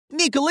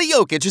Nikola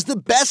Jokic is the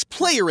best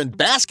player in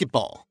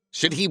basketball.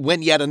 Should he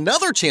win yet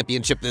another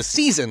championship this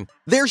season,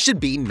 there should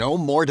be no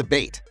more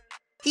debate.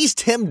 He's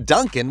Tim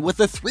Duncan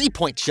with a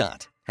three-point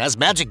shot, has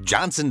Magic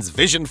Johnson's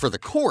vision for the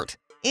court,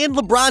 and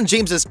LeBron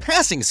James's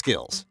passing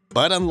skills.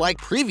 But unlike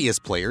previous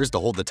players to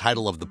hold the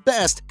title of the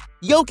best,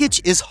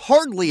 Jokic is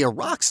hardly a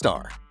rock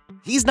star.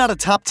 He's not a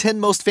top 10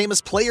 most famous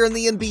player in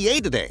the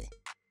NBA today.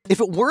 If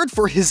it weren't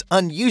for his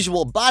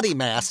unusual body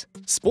mass,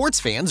 sports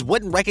fans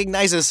wouldn't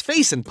recognize his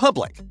face in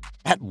public.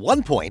 At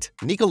one point,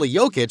 Nikola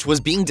Jokic was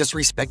being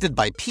disrespected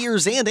by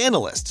peers and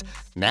analysts.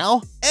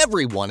 Now,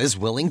 everyone is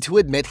willing to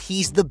admit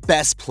he's the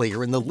best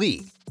player in the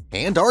league,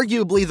 and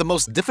arguably the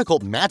most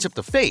difficult matchup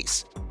to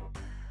face.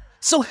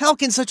 So how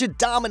can such a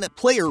dominant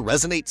player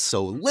resonate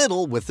so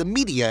little with the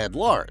media at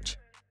large?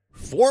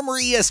 Former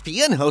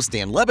ESPN host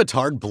Dan Le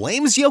Batard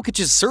blames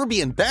Jokic's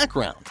Serbian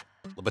background.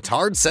 Le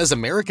Batard says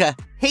America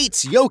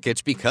hates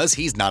Jokic because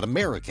he's not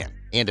American,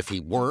 and if he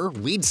were,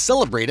 we'd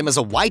celebrate him as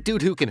a white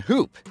dude who can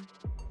hoop.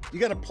 You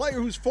got a player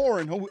who's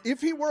foreign who,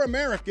 if he were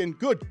American,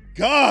 good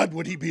God,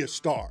 would he be a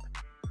star?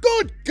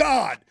 Good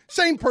God!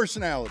 Same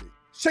personality.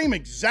 Same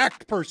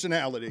exact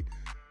personality.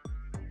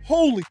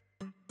 Holy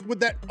with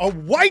that, a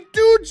white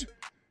dude's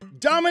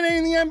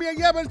dominating the NBA?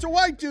 Yeah, but it's a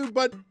white dude,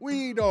 but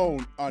we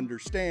don't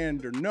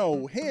understand or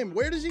know him.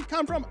 Where does he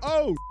come from?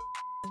 Oh,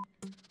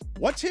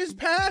 what's his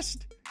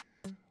past?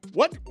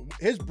 What?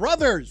 His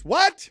brothers?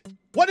 What?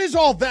 What is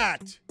all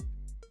that?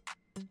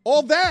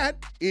 All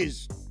that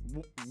is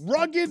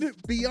rugged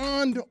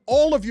beyond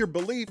all of your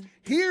belief,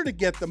 here to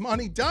get the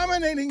money,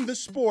 dominating the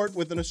sport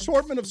with an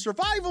assortment of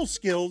survival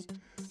skills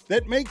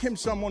that make him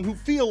someone who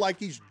feel like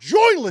he's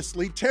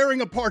joylessly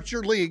tearing apart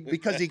your league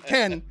because he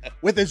can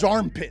with his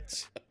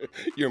armpits.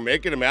 You're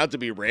making him out to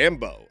be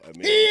Rambo. I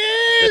mean, he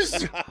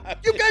is!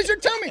 You guys are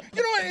telling me.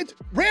 You know what?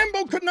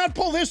 Rambo could not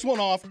pull this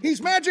one off.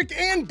 He's Magic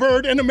and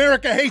Bird, and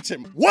America hates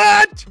him.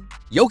 What?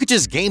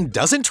 Jokic's game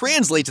doesn't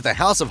translate to the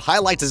house of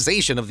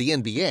highlightization of the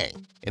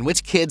NBA, in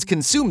which kids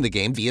consume the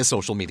game via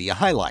social media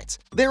highlights.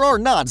 There are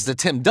nods to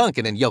Tim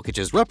Duncan in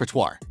Jokic's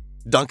repertoire.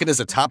 Duncan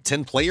is a top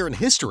 10 player in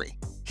history.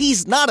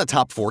 He's not a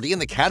top 40 in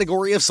the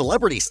category of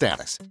celebrity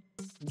status.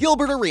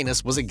 Gilbert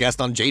Arenas was a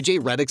guest on JJ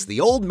Redick's The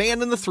Old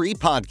Man and the Three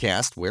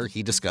podcast, where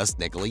he discussed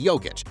Nikola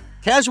Jokic,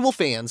 casual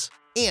fans,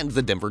 and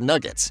the Denver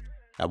Nuggets.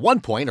 At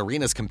one point,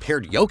 Arenas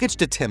compared Jokic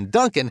to Tim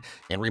Duncan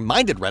and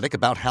reminded Redick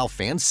about how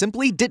fans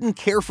simply didn't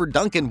care for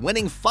Duncan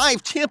winning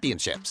 5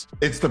 championships.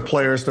 It's the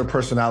players, their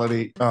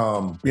personality.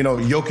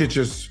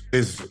 Jokic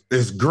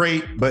is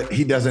great, but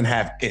he doesn't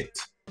have it.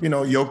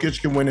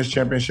 Jokic can win his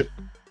championship.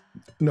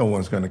 No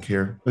one's going to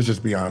care. Let's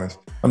just be honest.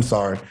 I'm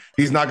sorry.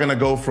 He's not going to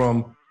go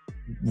from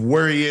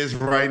where he is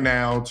right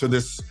now to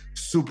this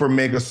super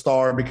mega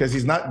star because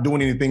he's not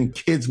doing anything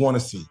kids want to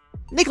see.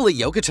 Nikola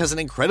Jokic has an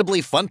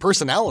incredibly fun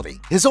personality.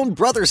 His own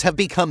brothers have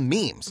become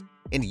memes,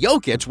 and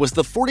Jokic was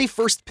the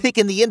 41st pick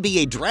in the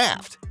NBA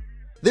draft.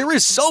 There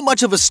is so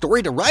much of a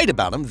story to write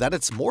about him that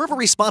it's more of a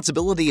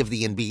responsibility of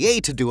the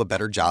NBA to do a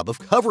better job of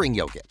covering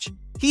Jokic.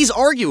 He's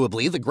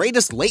arguably the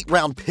greatest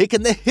late-round pick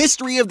in the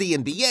history of the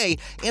NBA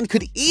and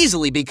could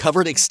easily be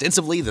covered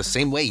extensively the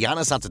same way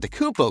Giannis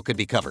Antetokounmpo could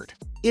be covered.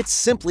 It's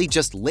simply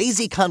just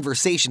lazy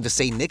conversation to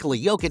say Nikola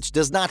Jokic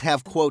does not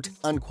have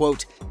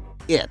quote-unquote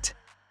it.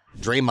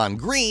 Draymond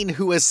Green,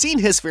 who has seen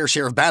his fair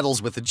share of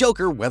battles with the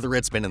Joker, whether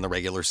it's been in the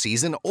regular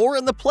season or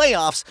in the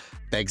playoffs,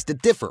 begs to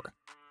differ.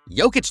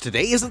 Jokic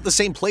today isn't the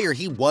same player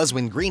he was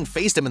when Green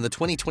faced him in the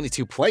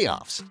 2022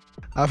 playoffs.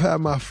 I've had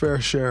my fair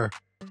share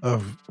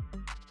of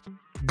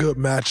good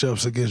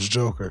matchups against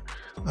Joker.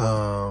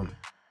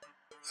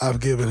 I've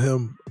given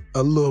him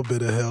a little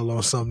bit of hell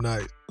on some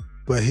night,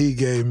 but he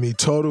gave me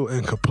total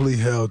and complete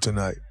hell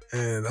tonight,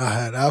 and I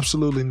had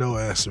absolutely no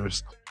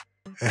answers.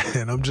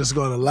 And I'm just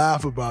going to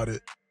laugh about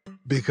it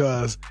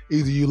because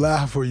either you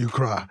laugh or you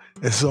cry.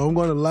 And so I'm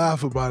going to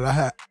laugh about it. I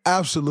had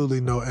absolutely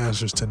no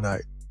answers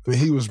tonight. I mean,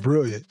 he was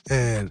brilliant,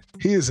 and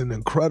he is in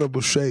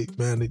incredible shape,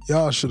 man.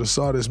 Y'all should have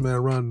saw this man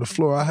running the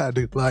floor. I had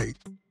to,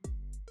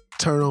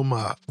 turn on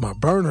my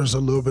burners a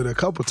little bit a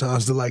couple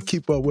times to,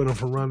 keep up with him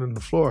from running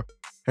the floor.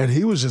 And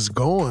he was just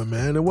going,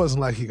 man. It wasn't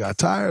like he got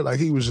tired.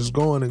 He was just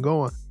going and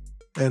going.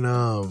 And,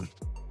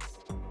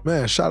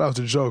 man, shout out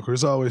to Joker.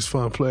 It's always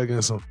fun playing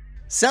against him.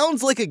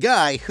 Sounds like a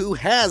guy who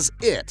has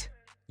it.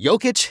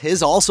 Jokic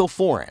is also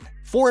foreign.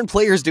 Foreign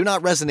players do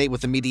not resonate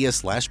with the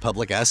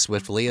media/public as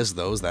swiftly as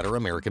those that are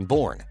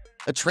American-born.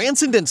 A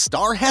transcendent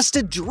star has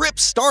to drip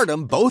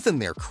stardom both in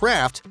their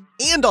craft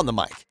and on the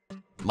mic.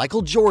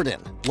 Michael Jordan,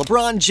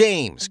 LeBron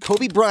James,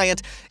 Kobe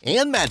Bryant,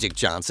 and Magic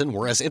Johnson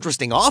were as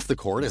interesting off the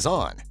court as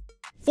on.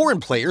 Foreign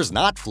players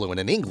not fluent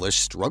in English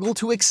struggle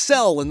to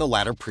excel in the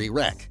latter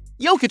prereq.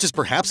 Jokic is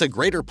perhaps a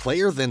greater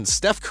player than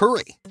Steph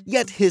Curry,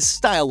 yet his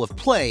style of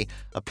play,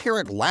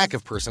 apparent lack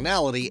of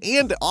personality,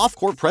 and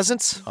off-court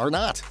presence are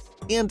not.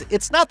 And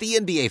it's not the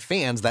NBA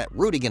fans that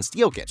root against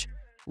Jokic.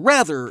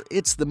 Rather,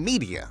 it's the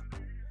media.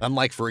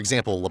 Unlike, for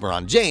example,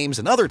 LeBron James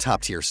and other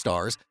top-tier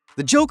stars,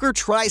 the Joker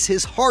tries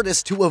his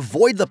hardest to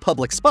avoid the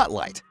public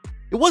spotlight.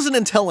 It wasn't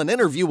until an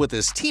interview with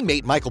his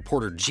teammate Michael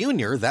Porter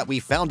Jr. that we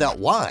found out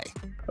why.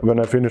 When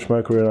I finish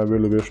my career, I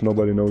really wish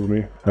nobody knows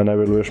me. And I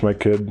will wish my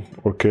kid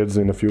or kids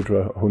in the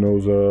future who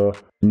knows,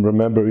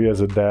 remember me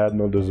as a dad,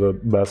 not as a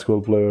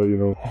basketball player, you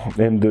know.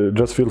 And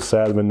just feel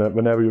sad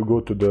whenever you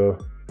go to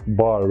the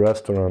bar,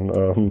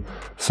 restaurant,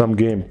 some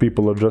game,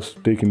 people are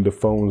just taking the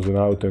phones and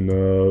out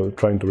and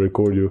trying to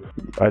record you.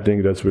 I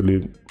think that's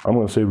really, I'm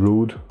going to say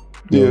rude.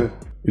 Yeah.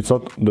 It's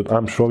not that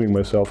I'm showing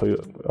myself,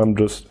 I'm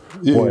just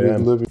who I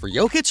am. For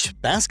Jokic,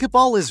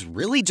 basketball is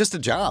really just a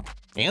job,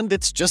 and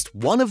it's just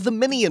one of the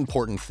many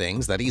important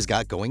things that he's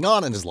got going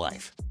on in his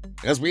life.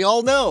 As we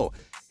all know,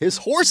 his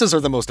horses are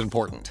the most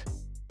important.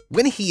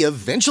 When he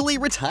eventually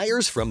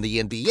retires from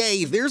the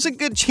NBA, there's a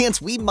good chance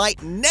we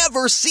might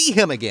never see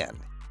him again,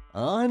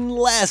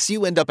 unless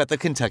you end up at the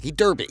Kentucky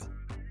Derby.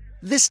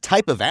 This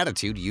type of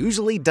attitude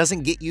usually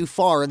doesn't get you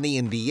far in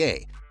the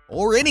NBA,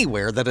 or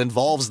anywhere that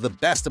involves the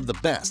best of the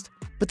best.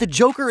 But the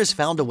Joker has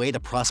found a way to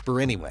prosper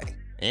anyway,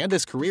 and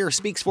his career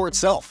speaks for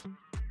itself.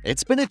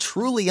 It's been a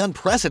truly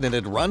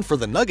unprecedented run for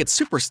the Nuggets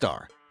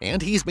superstar,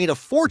 and he's made a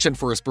fortune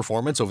for his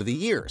performance over the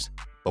years.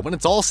 But when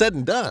it's all said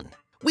and done,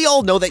 we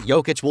all know that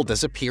Jokic will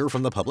disappear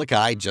from the public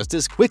eye just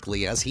as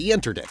quickly as he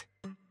entered it.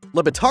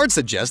 Le Batard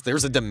suggests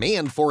there's a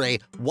demand for a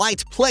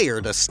white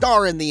player to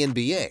star in the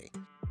NBA.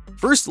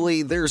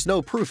 Firstly, there's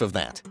no proof of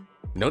that.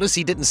 Notice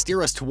he didn't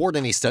steer us toward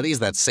any studies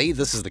that say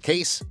this is the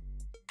case.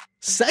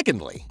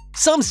 Secondly,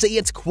 some say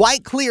it's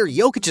quite clear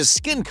Jokic's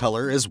skin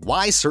color is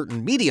why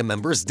certain media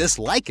members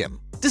dislike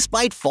him.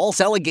 Despite false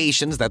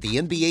allegations that the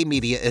NBA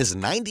media is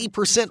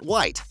 90%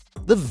 white,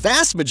 the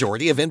vast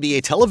majority of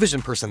NBA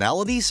television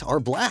personalities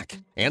are black,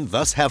 and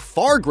thus have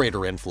far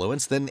greater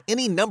influence than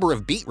any number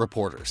of beat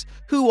reporters,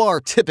 who are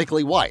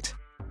typically white.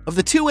 Of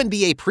the two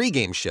NBA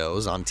pregame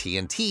shows on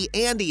TNT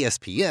and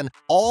ESPN,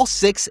 all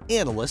 6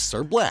 analysts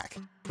are black.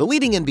 The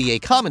leading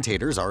NBA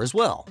commentators are as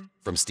well,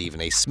 from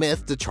Stephen A.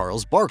 Smith to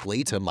Charles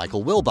Barkley to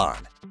Michael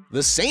Wilbon.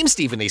 The same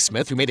Stephen A.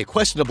 Smith who made a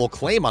questionable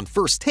claim on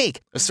First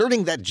Take,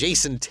 asserting that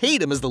Jason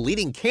Tatum is the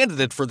leading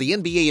candidate for the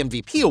NBA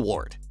MVP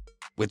award.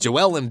 With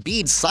Joel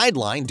Embiid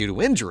sidelined due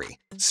to injury,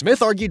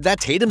 Smith argued that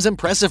Tatum's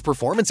impressive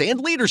performance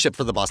and leadership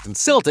for the Boston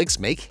Celtics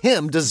make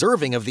him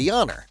deserving of the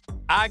honor.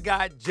 I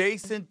got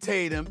Jason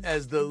Tatum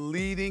as the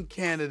leading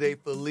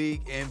candidate for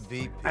league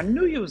MVP. I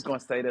knew you was going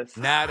to say this.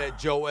 Now that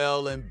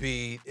Joel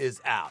Embiid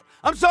is out.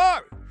 I'm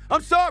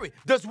sorry.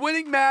 Does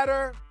winning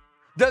matter?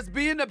 Does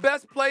being the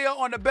best player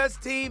on the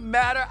best team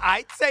matter?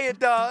 I'd say it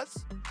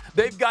does.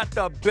 They've got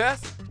the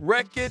best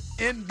record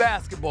in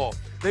basketball.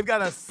 They've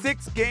got a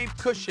 6-game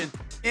cushion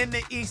in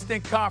the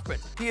Eastern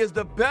Conference. He is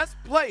the best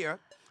player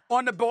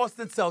on the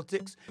Boston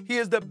Celtics. He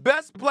is the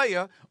best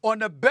player on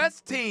the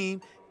best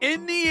team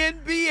in the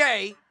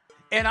NBA.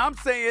 And I'm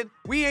saying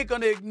we ain't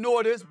gonna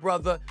ignore this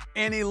brother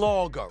any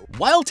longer.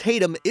 While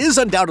Tatum is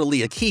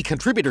undoubtedly a key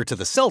contributor to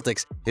the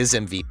Celtics, his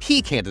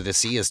MVP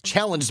candidacy is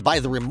challenged by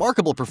the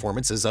remarkable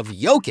performances of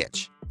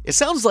Jokic. It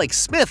sounds like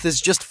Smith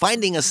is just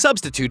finding a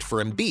substitute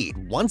for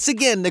Embiid, once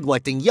again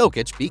neglecting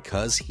Jokic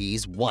because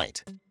he's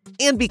white.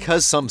 And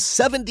because some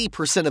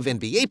 70% of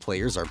NBA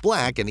players are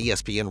black and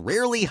ESPN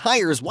rarely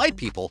hires white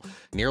people,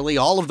 nearly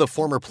all of the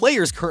former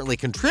players currently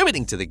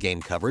contributing to the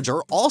game coverage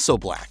are also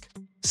black.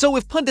 So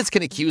if pundits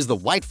can accuse the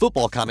white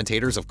football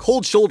commentators of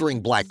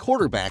cold-shouldering black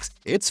quarterbacks,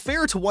 it's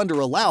fair to wonder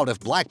aloud if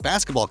black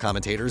basketball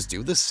commentators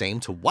do the same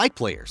to white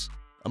players,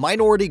 a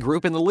minority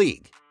group in the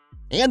league.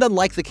 And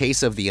unlike the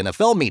case of the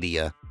NFL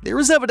media, there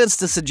is evidence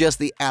to suggest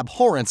the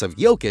abhorrence of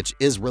Jokic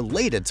is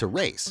related to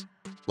race.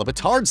 Le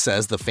Batard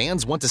says the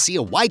fans want to see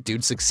a white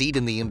dude succeed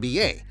in the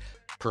NBA.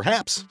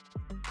 Perhaps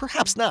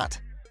not.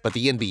 But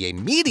the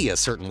NBA media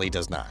certainly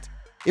does not.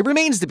 It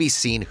remains to be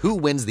seen who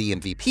wins the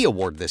MVP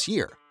award this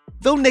year.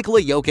 Though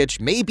Nikola Jokic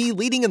may be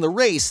leading in the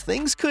race,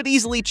 things could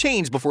easily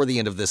change before the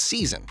end of this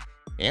season,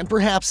 and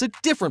perhaps a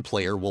different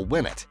player will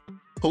win it.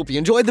 Hope you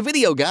enjoyed the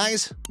video,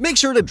 guys. Make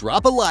sure to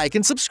drop a like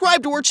and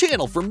subscribe to our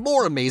channel for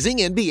more amazing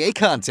NBA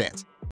content.